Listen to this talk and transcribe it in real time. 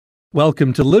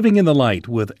Welcome to Living in the Light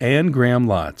with Anne Graham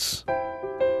Lotz.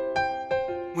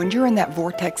 When you're in that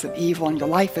vortex of evil and your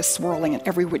life is swirling in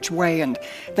every which way and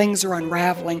things are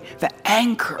unraveling, the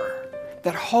anchor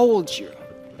that holds you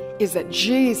is that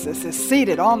Jesus is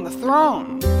seated on the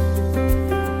throne.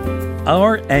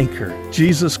 Our anchor,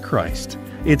 Jesus Christ.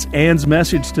 It's Anne's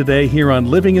message today here on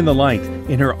Living in the Light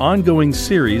in her ongoing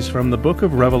series from the book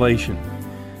of Revelation.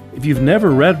 If you've never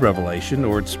read Revelation,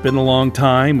 or it's been a long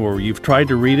time, or you've tried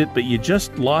to read it but you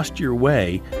just lost your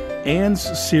way, Anne's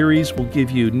series will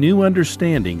give you new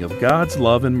understanding of God's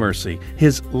love and mercy,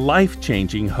 His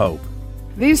life-changing hope.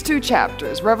 These two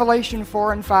chapters, Revelation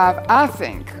 4 and 5, I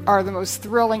think are the most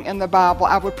thrilling in the Bible.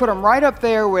 I would put them right up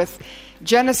there with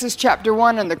Genesis chapter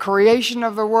 1 and the creation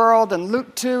of the world, and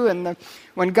Luke 2 and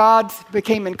when God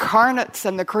became incarnate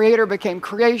and the Creator became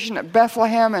creation at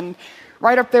Bethlehem, and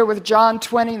right up there with John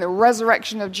 20, the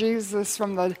resurrection of Jesus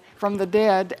from the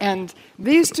dead. And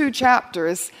these two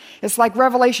chapters, it's like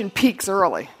Revelation peaks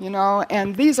early,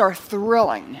 and these are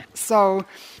thrilling. So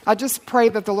I just pray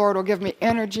that the Lord will give me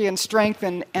energy and strength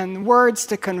and words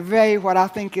to convey what I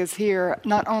think is here,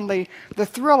 not only the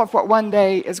thrill of what one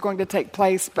day is going to take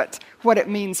place, but what it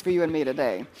means for you and me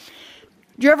today.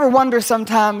 Do you ever wonder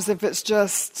sometimes if it's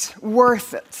just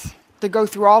worth it to go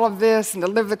through all of this and to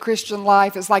live the Christian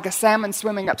life? It's like a salmon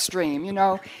swimming upstream,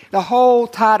 The whole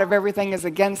tide of everything is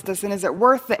against us, and is it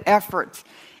worth the effort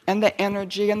and the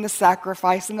energy and the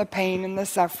sacrifice and the pain and the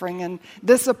suffering and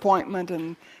disappointment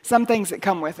and some things that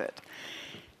come with it?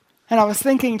 And I was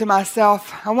thinking to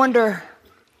myself, I wonder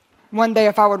one day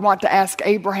if I would want to ask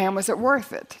Abraham, was it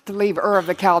worth it to leave Ur of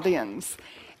the Chaldeans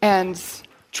and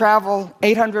travel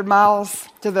 800 miles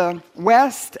to the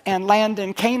west and land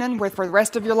in Canaan, where for the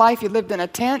rest of your life you lived in a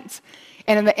tent,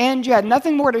 and in the end you had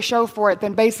nothing more to show for it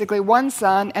than basically one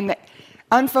son and the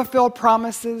unfulfilled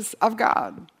promises of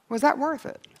God? Was that worth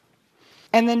it?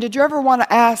 And then did you ever want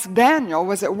to ask Daniel,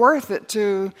 was it worth it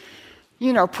to,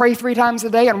 pray 3 times a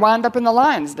day and wind up in the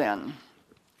lion's den?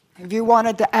 If you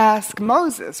wanted to ask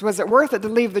Moses, was it worth it to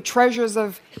leave the treasures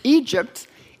of Egypt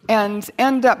and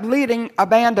end up leading a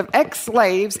band of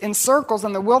ex-slaves in circles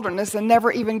in the wilderness and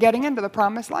never even getting into the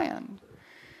promised land?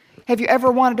 Have you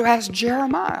ever wanted to ask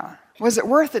Jeremiah, was it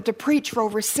worth it to preach for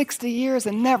over 60 years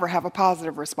and never have a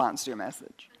positive response to your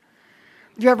message?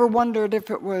 Have you ever wondered if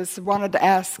it was wanted to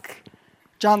ask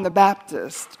John the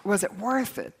Baptist, was it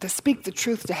worth it to speak the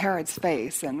truth to Herod's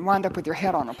face and wind up with your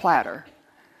head on a platter?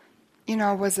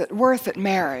 Was it worth it,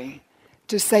 Mary,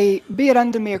 to say, be it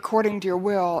unto me according to your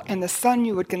will, and the son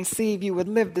you would conceive you would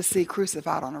live to see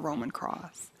crucified on a Roman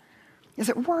cross? Is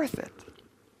it worth it?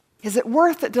 Is it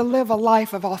worth it to live a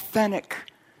life of authentic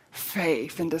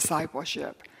faith and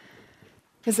discipleship?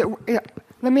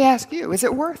 Let me ask you, is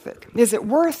it worth it? Is it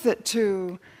worth it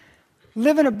to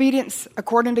live in obedience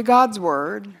according to God's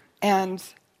word and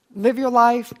live your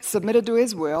life submitted to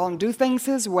His will and do things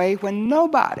His way when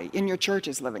nobody in your church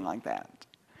is living like that?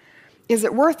 Is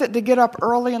it worth it to get up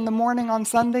early in the morning on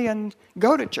Sunday and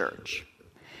go to church?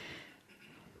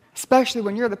 Especially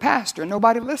when you're the pastor and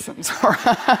nobody listens.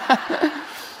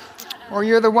 Or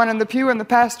you're the one in the pew and the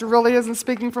pastor really isn't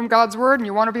speaking from God's word and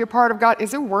you want to be a part of God.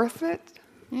 Is it worth it?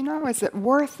 Is it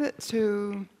worth it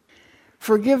to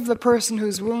forgive the person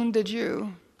who's wounded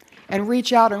you and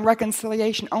reach out in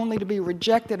reconciliation only to be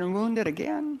rejected and wounded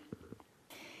again?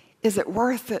 Is it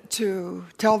worth it to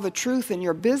tell the truth in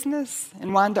your business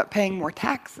and wind up paying more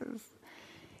taxes?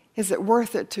 Is it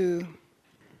worth it to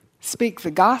speak the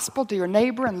gospel to your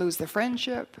neighbor and lose the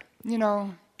friendship?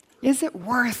 Is it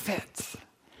worth it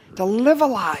to live a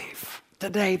life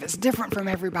today that's different from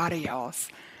everybody else?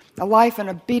 A life in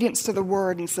obedience to the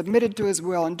word and submitted to His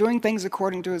will and doing things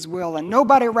according to His will, and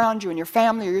nobody around you in your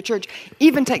family or your church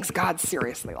even takes God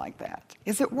seriously like that.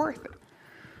 Is it worth it?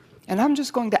 And I'm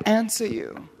just going to answer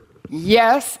you.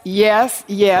 Yes, yes,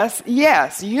 yes,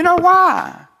 yes. You know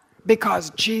why? Because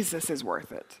Jesus is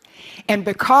worth it. And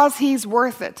because He's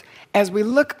worth it, as we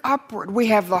look upward, we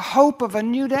have the hope of a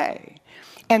new day.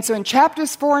 And so in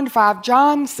chapters 4 and 5,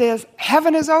 John says,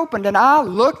 heaven is opened, and I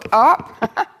looked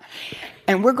up,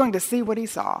 and we're going to see what he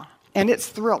saw. And it's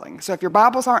thrilling. So if your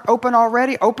Bibles aren't open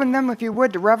already, open them, if you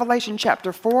would, to Revelation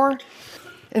chapter 4.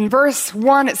 In verse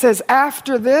 1, it says,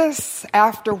 after this,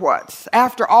 after what?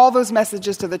 After all those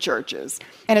messages to the churches.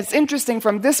 And it's interesting,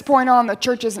 from this point on, the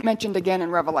church isn't mentioned again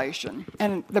in Revelation.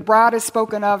 And the bride is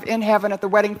spoken of in heaven at the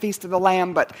wedding feast of the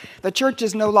Lamb, but the church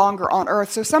is no longer on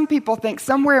earth. So some people think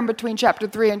somewhere in between chapter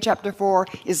 3 and chapter 4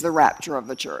 is the rapture of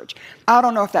the church. I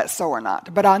don't know if that's so or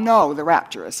not, but I know the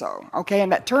rapture is so. Okay,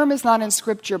 and that term is not in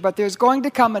Scripture, but there's going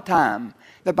to come a time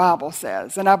the Bible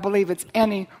says. And I believe it's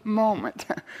any moment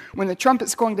when the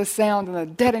trumpet's going to sound and the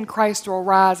dead in Christ will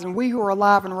rise, and we who are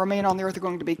alive and remain on the earth are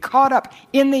going to be caught up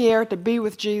in the air to be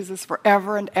with Jesus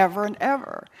forever and ever and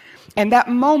ever. And that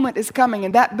moment is coming,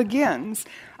 and that begins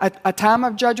a time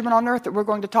of judgment on earth that we're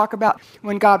going to talk about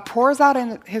when God pours out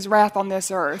in his wrath on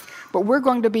this earth, but we're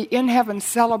going to be in heaven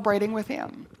celebrating with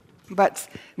him. But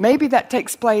maybe that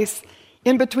takes place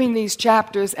in between these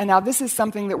chapters, and now this is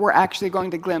something that we're actually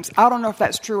going to glimpse. I don't know if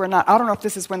that's true or not. I don't know if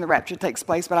this is when the rapture takes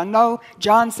place, but I know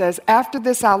John says, after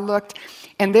this I looked,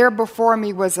 and there before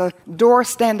me was a door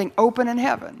standing open in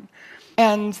heaven.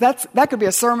 And that could be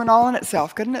a sermon all in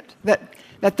itself, couldn't it?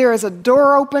 That there is a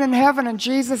door open in heaven, and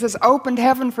Jesus has opened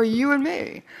heaven for you and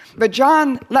me. But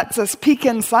John lets us peek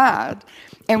inside,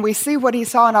 and we see what he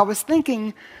saw. And I was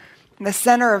thinking, the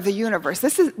center of the universe.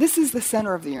 This is the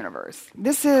center of the universe.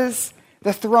 This is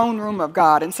the throne room of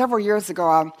God. And several years ago,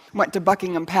 I went to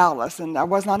Buckingham Palace, and I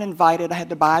was not invited. I had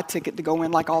to buy a ticket to go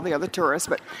in like all the other tourists.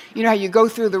 But you know how you go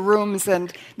through the rooms,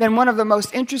 and then one of the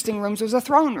most interesting rooms was a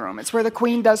throne room. It's where the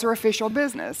Queen does her official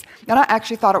business. And I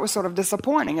actually thought it was sort of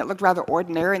disappointing. It looked rather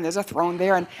ordinary, and there's a throne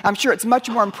there, and I'm sure it's much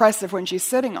more impressive when she's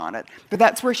sitting on it. But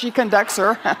that's where she conducts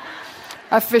her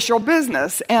official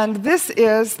business. And this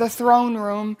is the throne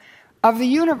room of the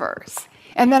universe.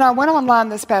 And then I went online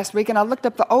this past week and I looked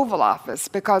up the Oval Office,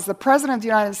 because the President of the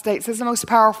United States is the most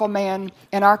powerful man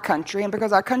in our country. And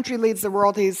because our country leads the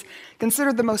world, he's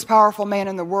considered the most powerful man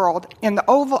in the world. And the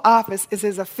Oval Office is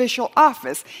his official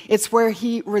office. It's where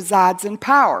he resides in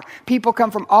power. People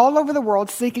come from all over the world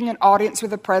seeking an audience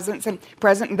with the president,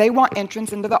 and they want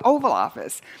entrance into the Oval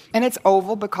Office. And it's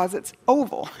oval because it's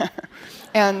oval.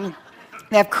 And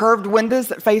they have curved windows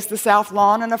that face the south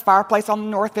lawn, and a fireplace on the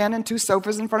north end, and two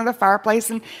sofas in front of the fireplace,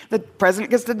 and the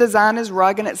president gets to design his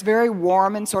rug, and it's very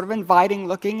warm and sort of inviting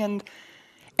looking, and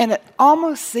it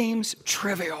almost seems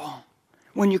trivial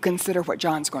when you consider what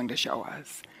John's going to show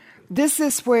us. This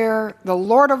is where the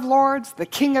Lord of Lords, the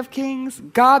King of Kings,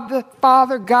 God the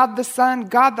Father, God the Son,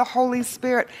 God the Holy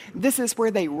Spirit, this is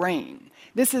where they reign.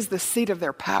 This is the seat of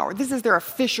their power. This is their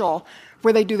official,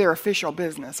 where they do their official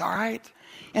business, all right?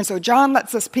 And so John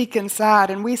lets us peek inside,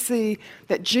 and we see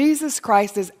that Jesus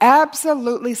Christ is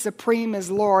absolutely supreme as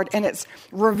Lord, and it's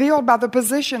revealed by the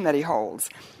position that he holds.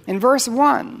 In verse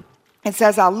 1, it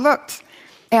says, I looked,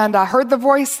 and I heard the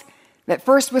voice that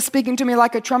first was speaking to me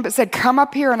like a trumpet, said, come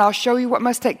up here, and I'll show you what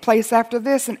must take place after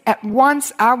this. And at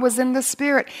once I was in the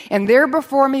Spirit, and there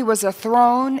before me was a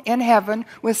throne in heaven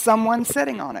with someone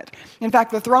sitting on it. In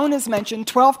fact, the throne is mentioned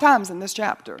 12 times in this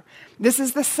chapter. This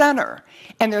is the center,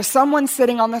 and there's someone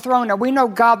sitting on the throne. Now, we know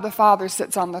God the Father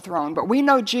sits on the throne, but we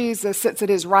know Jesus sits at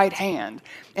his right hand.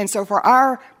 And so for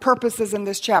our purposes in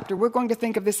this chapter, we're going to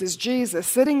think of this as Jesus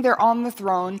sitting there on the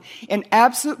throne in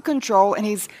absolute control, and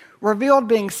he's revealed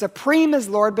being supreme as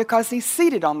Lord because he's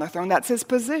seated on the throne. That's his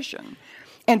position.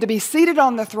 And to be seated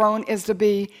on the throne is to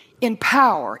be in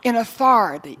power, in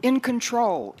authority, in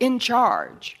control, in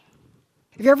charge.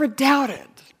 Have you ever doubted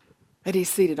that he's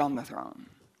seated on the throne?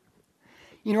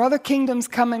 You know, other kingdoms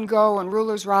come and go and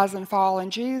rulers rise and fall,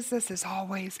 and Jesus is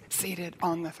always seated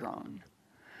on the throne.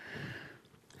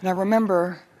 And I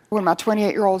remember when my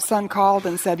 28-year-old son called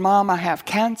and said, Mom, I have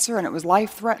cancer, and it was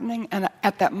life-threatening. And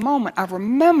at that moment, I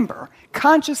remember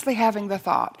consciously having the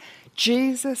thought,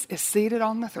 Jesus is seated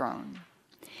on the throne.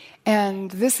 And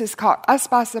this has caught us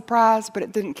by surprise, but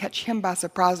it didn't catch him by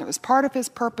surprise. And it was part of his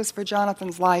purpose for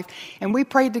Jonathan's life. And we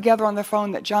prayed together on the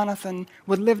phone that Jonathan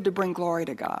would live to bring glory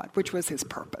to God, which was his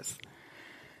purpose.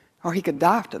 Or he could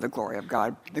die to the glory of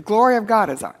God. The glory of God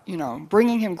is,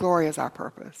 bringing him glory is our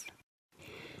purpose.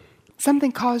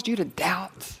 Something caused you to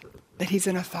doubt that he's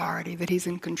in authority, that he's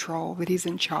in control, that he's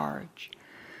in charge.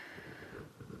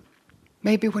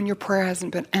 Maybe when your prayer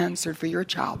hasn't been answered for your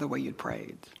child the way you'd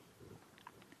prayed.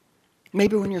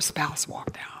 Maybe when your spouse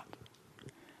walked out.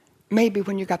 Maybe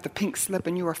when you got the pink slip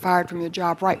and you were fired from your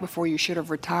job right before you should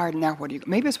have retired, and now what do you...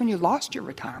 Maybe it's when you lost your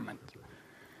retirement.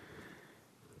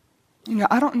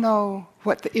 I don't know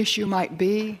what the issue might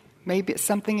be. Maybe it's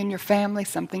something in your family,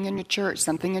 something in your church,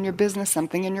 something in your business,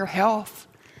 something in your health.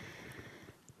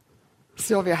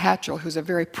 Sylvia Hatchell, who's a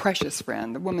very precious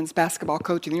friend, the women's basketball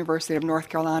coach at the University of North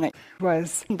Carolina,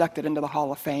 was inducted into the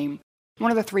Hall of Fame.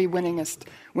 One of the 3 winningest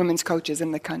women's coaches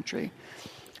in the country.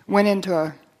 Went into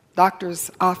a doctor's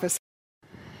office.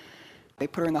 They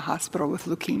put her in the hospital with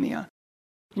leukemia.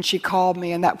 And she called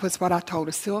me, and that was what I told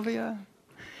her. Sylvia,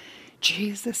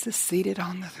 Jesus is seated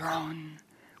on the throne.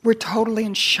 We're totally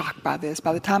in shock by this.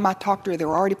 By the time I talked to her, they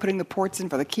were already putting the ports in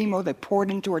for the chemo. They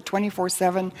poured into her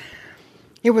 24/7.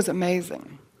 It was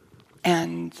amazing.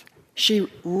 And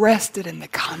she rested in the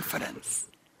confidence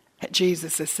that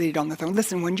Jesus is seated on the throne.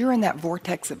 Listen, when you're in that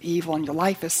vortex of evil and your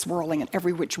life is swirling in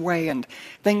every which way and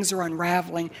things are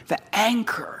unraveling, the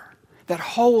anchor that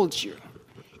holds you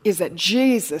is that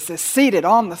Jesus is seated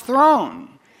on the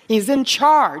throne. He's in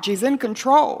charge. He's in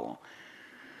control.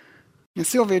 And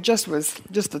Sylvia just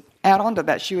to add on to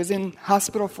that, she was in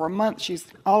hospital for a month.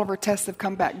 All of her tests have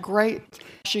come back great.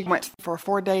 She went for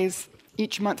 4 days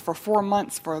each month for 4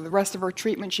 months for the rest of her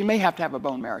treatment. She may have to have a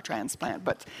bone marrow transplant,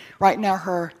 but right now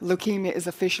her leukemia is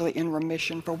officially in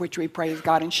remission, for which we praise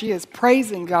God. And she is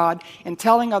praising God and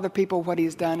telling other people what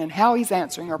He's done and how He's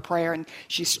answering her prayer. And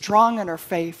she's strong in her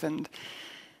faith, and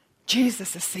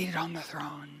Jesus is seated on the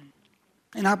throne.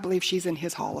 And I believe she's in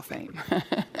His Hall of Fame.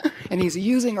 And He's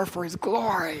using her for His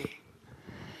glory.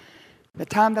 The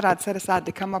time that I'd set aside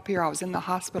to come up here, I was in the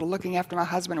hospital looking after my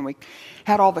husband, and we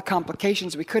had all the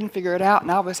complications. We couldn't figure it out,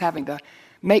 and I was having to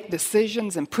make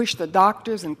decisions and push the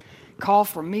doctors and call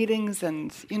for meetings,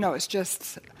 and, it's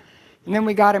just... And then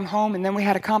we got him home, and then we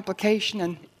had a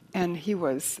complication, and he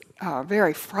was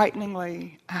very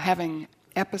frighteningly having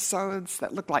episodes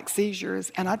that looked like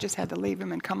seizures, and I just had to leave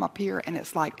him and come up here, and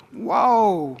it's like,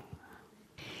 whoa!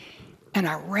 And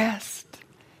I rest,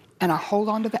 and I hold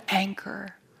on to the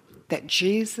anchor that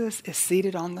Jesus is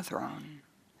seated on the throne.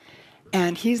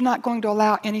 And He's not going to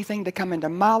allow anything to come into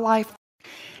my life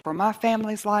or my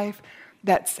family's life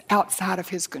that's outside of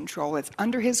His control. It's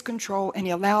under His control, and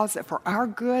He allows it for our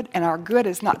good, and our good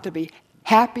is not to be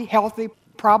happy, healthy,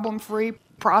 problem-free,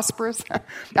 prosperous.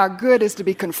 Our good is to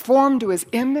be conformed to His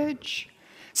image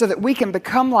so that we can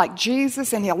become like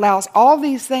Jesus, and He allows all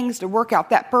these things to work out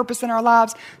that purpose in our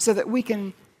lives so that we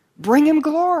can bring Him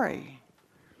glory.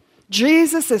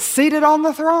 Jesus is seated on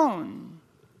the throne.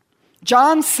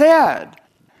 John said,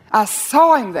 I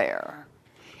saw Him there.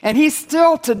 And He's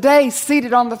still today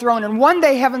seated on the throne. And one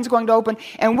day heaven's going to open,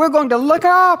 and we're going to look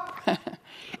up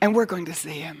and we're going to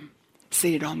see Him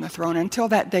seated on the throne. Until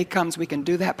that day comes, we can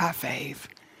do that by faith.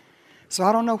 So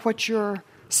I don't know what your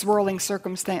swirling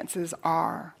circumstances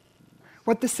are,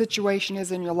 what the situation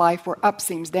is in your life where up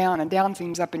seems down and down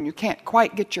seems up and you can't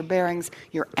quite get your bearings.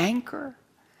 Your anchor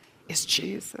is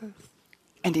Jesus,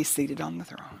 and He's seated on the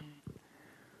throne.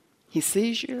 He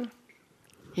sees you.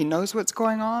 He knows what's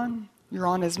going on. You're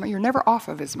on His mind. You're never off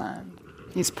of His mind.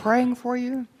 He's praying for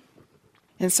you.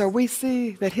 And so we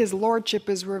see that His lordship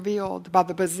is revealed by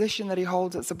the position that He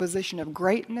holds. It's a position of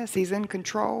greatness. He's in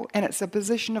control, and it's a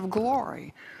position of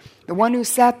glory. The one who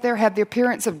sat there had the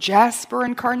appearance of jasper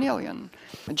and carnelian.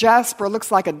 A jasper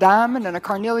looks like a diamond, and a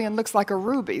carnelian looks like a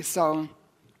ruby. So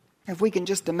if we can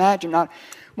just imagine. At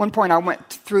one point I went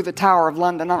through the Tower of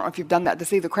London. I don't know if you've done that, to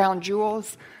see the crown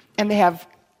jewels. And they have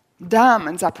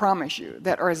diamonds, I promise you,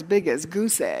 that are as big as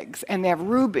goose eggs. And they have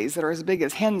rubies that are as big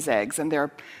as hen's eggs. And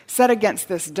they're set against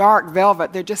this dark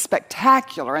velvet. They're just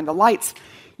spectacular. And the lights,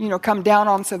 come down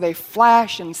on them, so they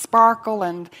flash and sparkle.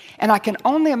 And I can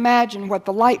only imagine what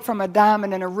the light from a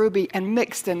diamond and a ruby and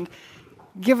mixed and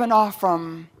given off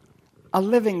from a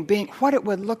living being, what it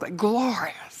would look like.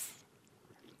 Glorious.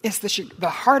 It's the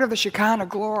heart of the Shekinah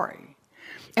glory.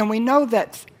 And we know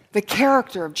that the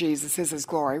character of Jesus is His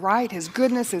glory, right? His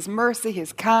goodness, His mercy,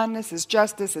 His kindness, His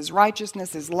justice, His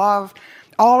righteousness, His love.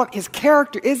 All of His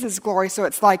character is His glory. So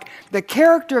it's like the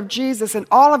character of Jesus and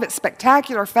all of its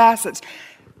spectacular facets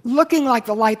looking like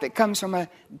the light that comes from a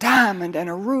diamond and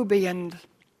a ruby, and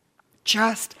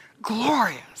just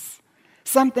glorious.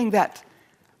 Something that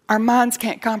our minds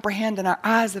can't comprehend and our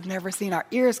eyes have never seen, our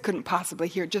ears couldn't possibly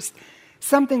hear. Just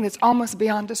something that's almost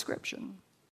beyond description.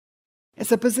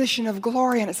 It's a position of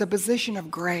glory, and it's a position of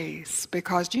grace.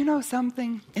 Because do you know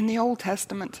something? In the Old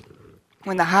Testament,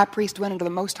 when the high priest went into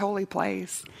the most holy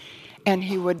place, and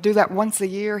he would do that once a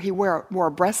year, he wore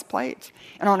a breastplate.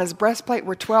 And on his breastplate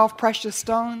were 12 precious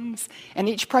stones. And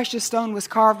each precious stone was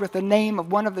carved with the name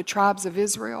of one of the tribes of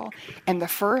Israel. And the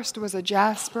first was a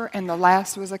jasper, and the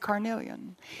last was a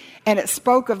carnelian. And it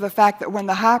spoke of the fact that when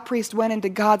the high priest went into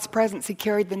God's presence, he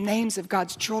carried the names of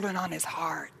God's children on his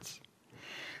heart.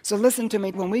 So listen to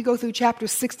me, when we go through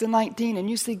chapters 6 to 19 and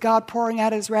you see God pouring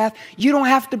out His wrath, you don't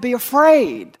have to be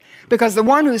afraid, because the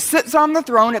one who sits on the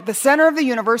throne at the center of the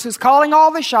universe, who's calling all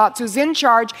the shots, who's in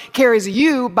charge, carries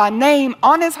you by name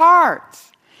on His heart.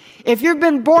 If you've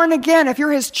been born again, if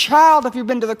you're His child, if you've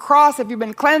been to the cross, if you've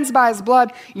been cleansed by His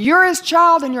blood, you're His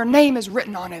child and your name is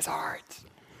written on His heart.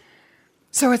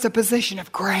 So it's a position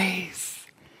of grace.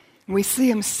 We see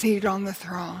Him seated on the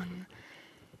throne,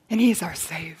 and He's our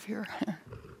Savior.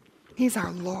 He's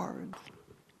our Lord,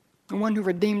 the one who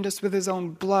redeemed us with His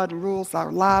own blood and rules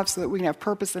our lives so that we can have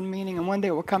purpose and meaning, and one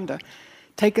day will come to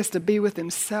take us to be with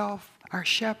Himself, our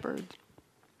shepherd.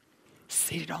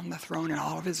 seated on the throne in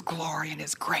all of his glory and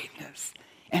his greatness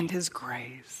and his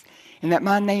grace, and that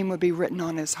my name would be written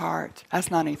on his heart.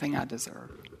 That's not anything I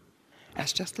deserve.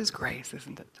 That's just his grace,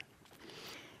 isn't it?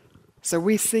 So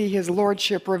we see his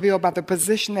lordship revealed by the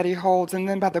position that he holds and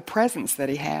then by the presence that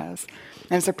he has.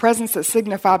 And it's a presence that's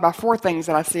signified by four things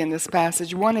that I see in this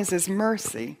passage. One is his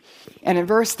mercy. And in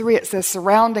verse 3 it says,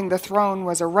 surrounding the throne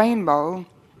was a rainbow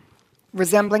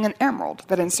resembling an emerald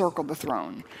that encircled the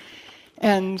throne.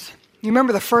 And you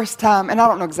remember the first time, and I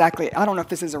don't know if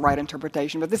this is a right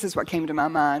interpretation, but this is what came to my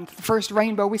mind. The first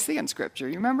rainbow we see in Scripture.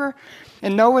 You remember?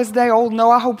 In Noah's day, old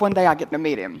Noah, I hope one day I get to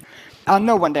meet him. I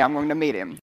know one day I'm going to meet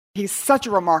him. He's such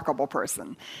a remarkable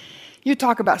person. You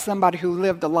talk about somebody who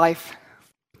lived a life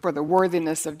for the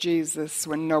worthiness of Jesus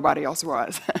when nobody else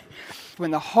was.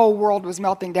 When the whole world was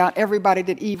melting down, everybody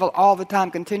did evil all the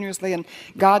time, continuously, and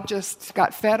God just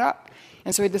got fed up.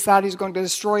 And so he decided he was going to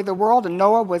destroy the world, and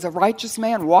Noah was a righteous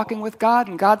man walking with God,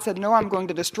 and God said, no, I'm going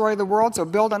to destroy the world, so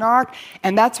build an ark.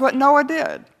 And that's what Noah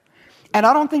did. And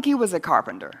I don't think he was a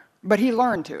carpenter, but he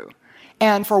learned to.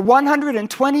 And for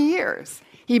 120 years,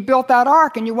 he built that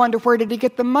ark, and you wonder, where did he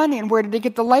get the money, and where did he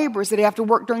get the laborers? Did he have to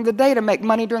work during the day to make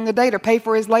money during the day to pay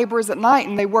for his laborers at night?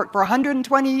 And they worked for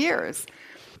 120 years.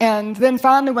 And then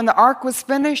finally, when the ark was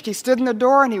finished, he stood in the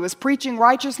door and he was preaching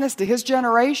righteousness to his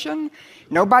generation.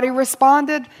 Nobody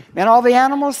responded. Then all the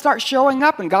animals start showing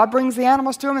up, and God brings the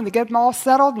animals to him, and they get them all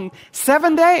settled. In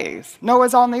 7 days,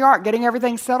 Noah's on the ark, getting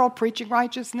everything settled, preaching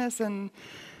righteousness, and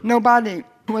nobody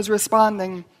was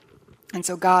responding. And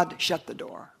so God shut the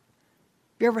door.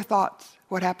 Have you ever thought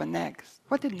what happened next?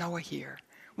 What did Noah hear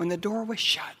when the door was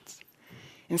shut?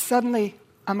 And suddenly,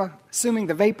 I'm assuming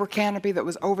the vapor canopy that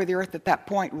was over the earth at that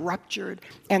point ruptured,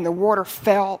 and the water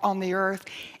fell on the earth,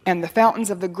 and the fountains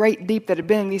of the great deep that had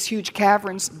been in these huge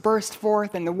caverns burst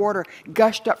forth, and the water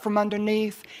gushed up from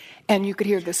underneath, and you could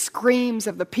hear the screams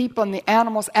of the people and the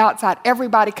animals outside,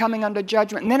 everybody coming under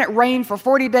judgment. And then it rained for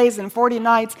 40 days and 40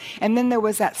 nights, and then there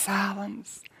was that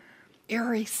silence,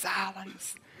 eerie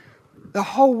silence. The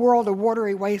whole world a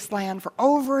watery wasteland for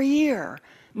over a year.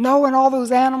 Noah and all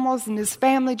those animals and his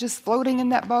family just floating in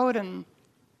that boat, and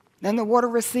then the water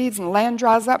recedes and land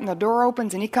dries up and the door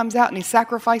opens and he comes out and he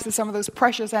sacrifices some of those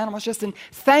precious animals just in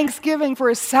thanksgiving for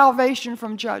his salvation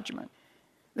from judgment.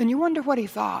 Then you wonder what he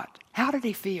thought. How did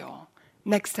he feel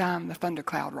next time the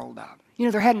thundercloud rolled up? You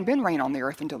know, there hadn't been rain on the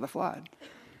earth until the flood.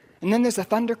 And then there's a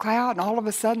thundercloud, and all of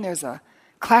a sudden there's a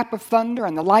clap of thunder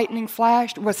and the lightning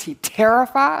flashed. Was he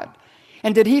terrified?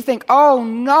 And did he think, oh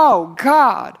no,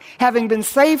 God, having been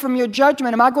saved from your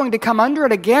judgment, am I going to come under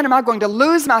it again? Am I going to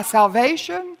lose my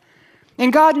salvation?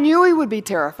 And God knew he would be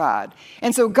terrified.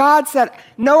 And so God said,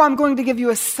 no, I'm going to give you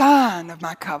a sign of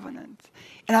my covenant.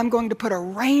 And I'm going to put a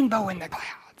rainbow in the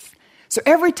clouds. So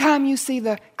every time you see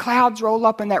the clouds roll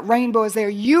up and that rainbow is there,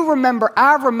 you remember,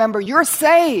 I remember, you're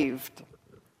saved.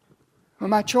 When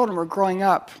my children were growing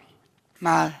up,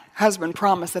 my husband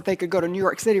promised that they could go to New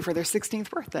York City for their 16th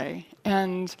birthday.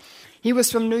 And he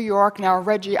was from New York. Now,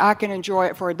 Reggie, I can enjoy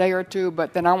it for a day or two,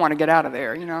 but then I want to get out of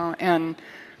there, you know. And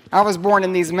I was born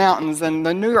in these mountains, and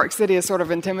the New York City is sort of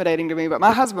intimidating to me, but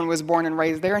my husband was born and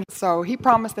raised there. And so he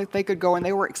promised that they could go, and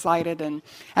they were excited. And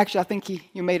actually, I think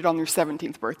you made it on your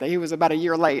 17th birthday. He was about a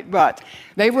year late. But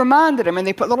they reminded him, and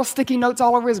they put little sticky notes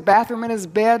all over his bathroom and his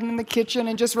bed and in the kitchen,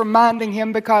 and just reminding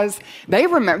him, because they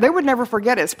would never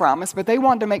forget his promise, but they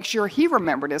wanted to make sure he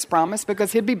remembered his promise,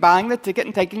 because he'd be buying the ticket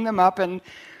and taking them up. And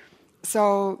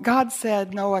so God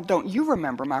said, Noah, don't you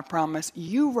remember my promise.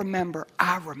 You remember,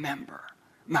 I remember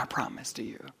my promise to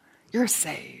you. You're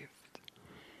saved.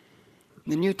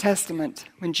 In the New Testament,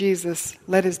 when Jesus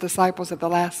led his disciples at the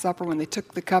Last Supper, when they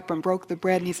took the cup and broke the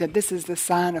bread, and he said, this is the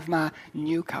sign of my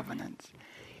new covenant.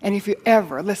 And if you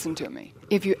ever, listen to me,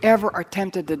 if you ever are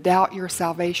tempted to doubt your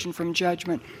salvation from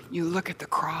judgment, you look at the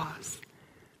cross.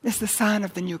 It's the sign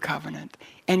of the new covenant.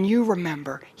 And you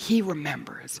remember, he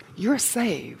remembers. You're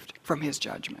saved from his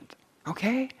judgment.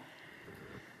 Okay?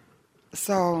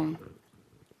 So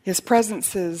his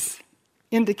presence is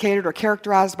indicated or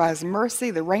characterized by his mercy,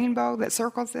 the rainbow that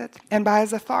circles it, and by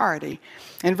his authority.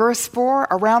 In verse 4,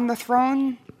 around the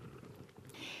throne,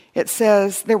 it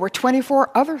says there were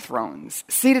 24 other thrones.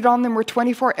 Seated on them were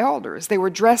 24 elders. They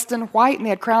were dressed in white, and they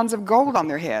had crowns of gold on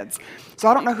their heads. So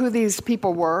I don't know who these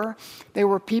people were. They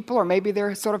were people, or maybe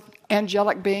they're sort of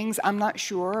angelic beings. I'm not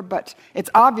sure, but it's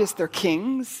obvious they're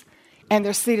kings. And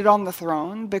they're seated on the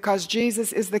throne because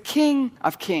Jesus is the King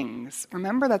of Kings.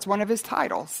 Remember, that's one of his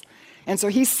titles. And so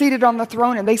he's seated on the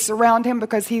throne, and they surround him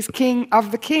because he's King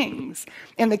of the Kings.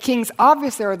 And the kings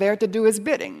obviously are there to do his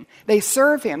bidding. They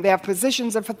serve him. They have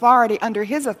positions of authority under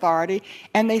his authority,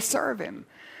 and they serve him.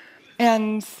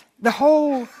 And The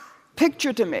whole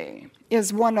picture to me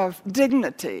is one of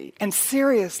dignity and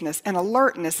seriousness and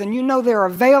alertness, and you know they're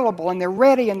available and they're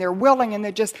ready and they're willing and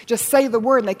they just say the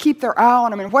word and they keep their eye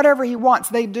on him, and whatever he wants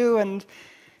they do, and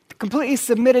completely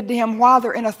submitted to him while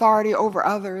they're in authority over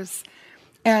others.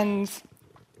 And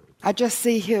I just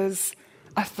see his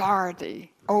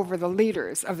authority over the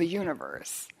leaders of the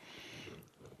universe,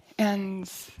 and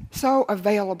so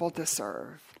available to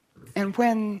serve. And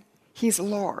when he's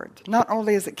Lord, not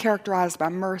only is it characterized by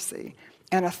mercy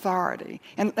and authority.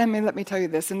 And let me tell you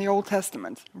this, in the Old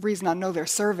Testament, the reason I know they're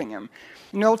serving him,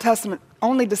 in the Old Testament,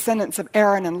 only descendants of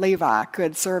Aaron and Levi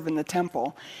could serve in the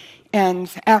temple. And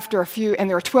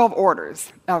there were 12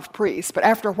 orders of priests, but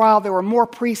after a while there were more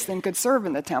priests than could serve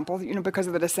in the temple, because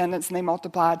of the descendants, and they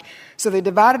multiplied. So they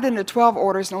divided into 12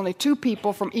 orders, and only 2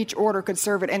 people from each order could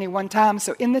serve at any one time.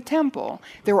 So in the temple,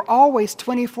 there were always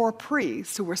 24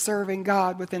 priests who were serving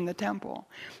God within the temple.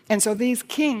 And so these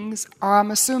kings are, I'm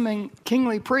assuming,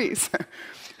 kingly priests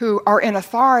who are in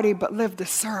authority but live to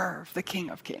serve the King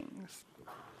of Kings.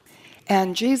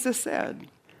 And Jesus said,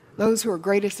 those who are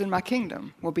greatest in my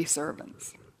kingdom will be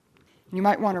servants. You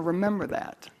might want to remember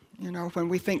that, when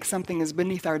we think something is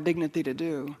beneath our dignity to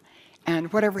do,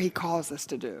 and whatever he calls us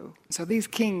to do. So these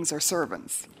kings are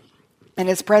servants. And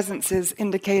his presence is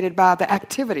indicated by the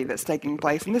activity that's taking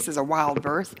place. And this is a wild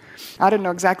verse. I didn't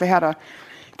know exactly how to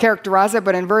characterize it,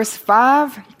 but in verse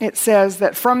 5, it says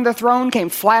that from the throne came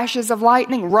flashes of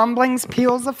lightning, rumblings,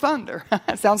 peals of thunder.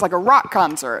 It sounds like a rock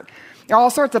concert. There are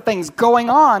all sorts of things going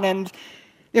on, and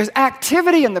there's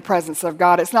activity in the presence of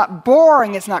God. It's not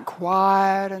boring. It's not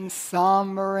quiet and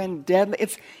somber and deadly.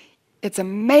 It's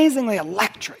amazingly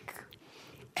electric.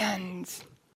 And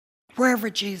wherever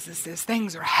Jesus is,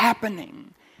 things are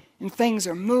happening and things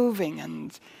are moving.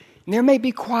 And there may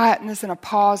be quietness and a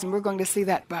pause, and we're going to see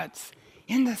that. But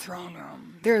in the throne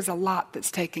room, there's a lot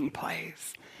that's taking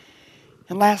place.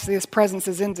 And lastly, his presence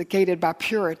is indicated by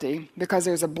purity, because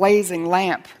there's a blazing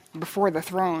lamp before the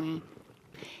throne.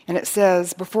 And it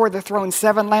says, before the throne,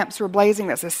 7 lamps were blazing.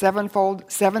 That's the sevenfold,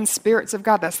 7 spirits of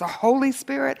God. That's the Holy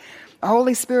Spirit. The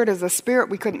Holy Spirit is a spirit.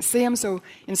 We couldn't see him, so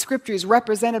in Scripture he's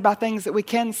represented by things that we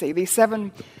can see. These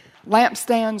 7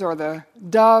 lampstands, or the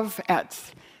dove at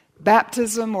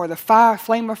baptism, or the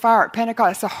flame of fire at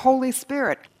Pentecost. That's the Holy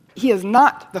Spirit. He is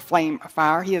not the flame of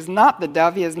fire. He is not the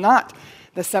dove. He is not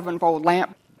the sevenfold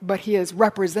lamp, but he is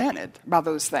represented by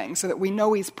those things so that we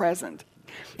know he's present.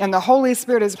 And the Holy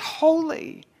Spirit is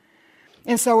holy.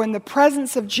 And so in the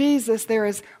presence of Jesus, there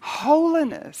is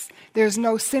holiness. There's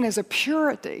no sin. There's a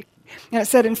purity. And it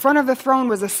said in front of the throne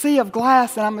was a sea of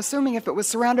glass, and I'm assuming if it was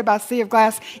surrounded by a sea of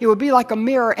glass, it would be like a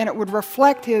mirror, and it would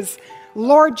reflect his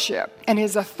lordship and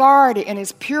his authority and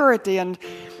his purity and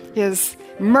his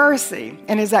mercy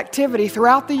and his activity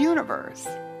throughout the universe.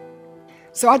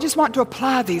 So I just want to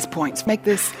apply these points, make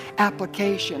this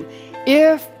application.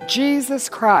 If Jesus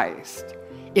Christ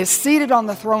is seated on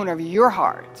the throne of your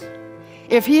heart,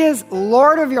 if he is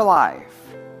Lord of your life,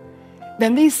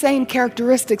 then these same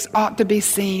characteristics ought to be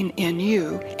seen in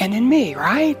you and in me,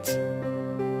 right?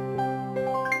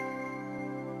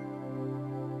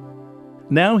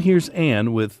 Now here's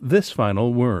Anne with this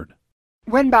final word.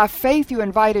 When by faith you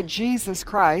invited Jesus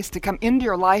Christ to come into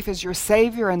your life as your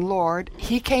Savior and Lord,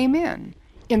 he came in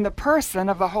the person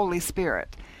of the Holy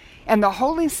Spirit. And the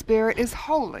Holy Spirit is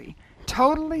holy,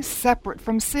 totally separate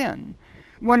from sin.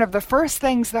 One of the first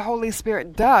things the Holy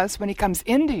Spirit does when he comes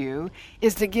into you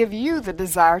is to give you the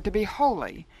desire to be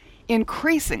holy.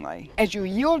 Increasingly, as you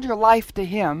yield your life to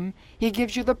him, he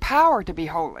gives you the power to be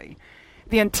holy.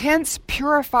 The intense,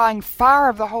 purifying fire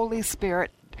of the Holy Spirit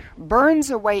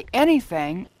burns away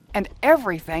anything and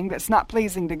everything that's not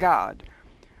pleasing to God.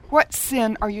 What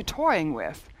sin are you toying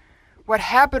with? What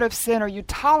habit of sin are you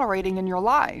tolerating in your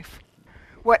life?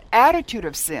 What attitude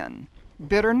of sin?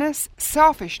 Bitterness,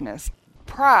 selfishness,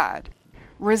 pride,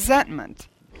 resentment,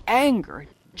 anger,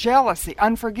 jealousy,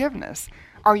 unforgiveness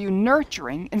are you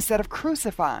nurturing instead of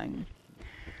crucifying?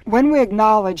 When we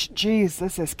acknowledge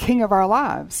Jesus as King of our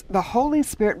lives, the Holy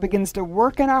Spirit begins to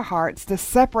work in our hearts to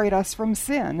separate us from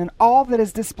sin and all that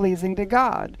is displeasing to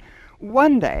God.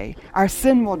 One day, our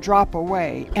sin will drop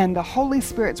away and the Holy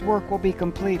Spirit's work will be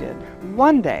completed.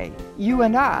 One day, you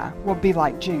and I will be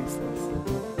like Jesus.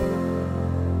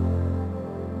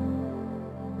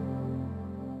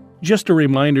 Just a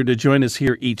reminder to join us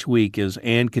here each week as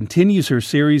Anne continues her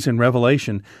series in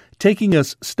Revelation, taking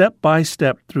us step by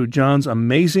step through John's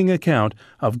amazing account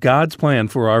of God's plan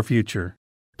for our future.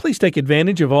 Please take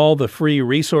advantage of all the free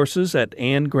resources at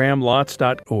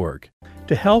annegrahamlotz.org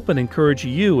to help and encourage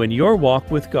you in your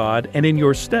walk with God and in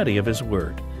your study of His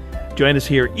Word. Join us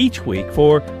here each week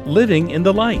for Living in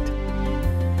the Light.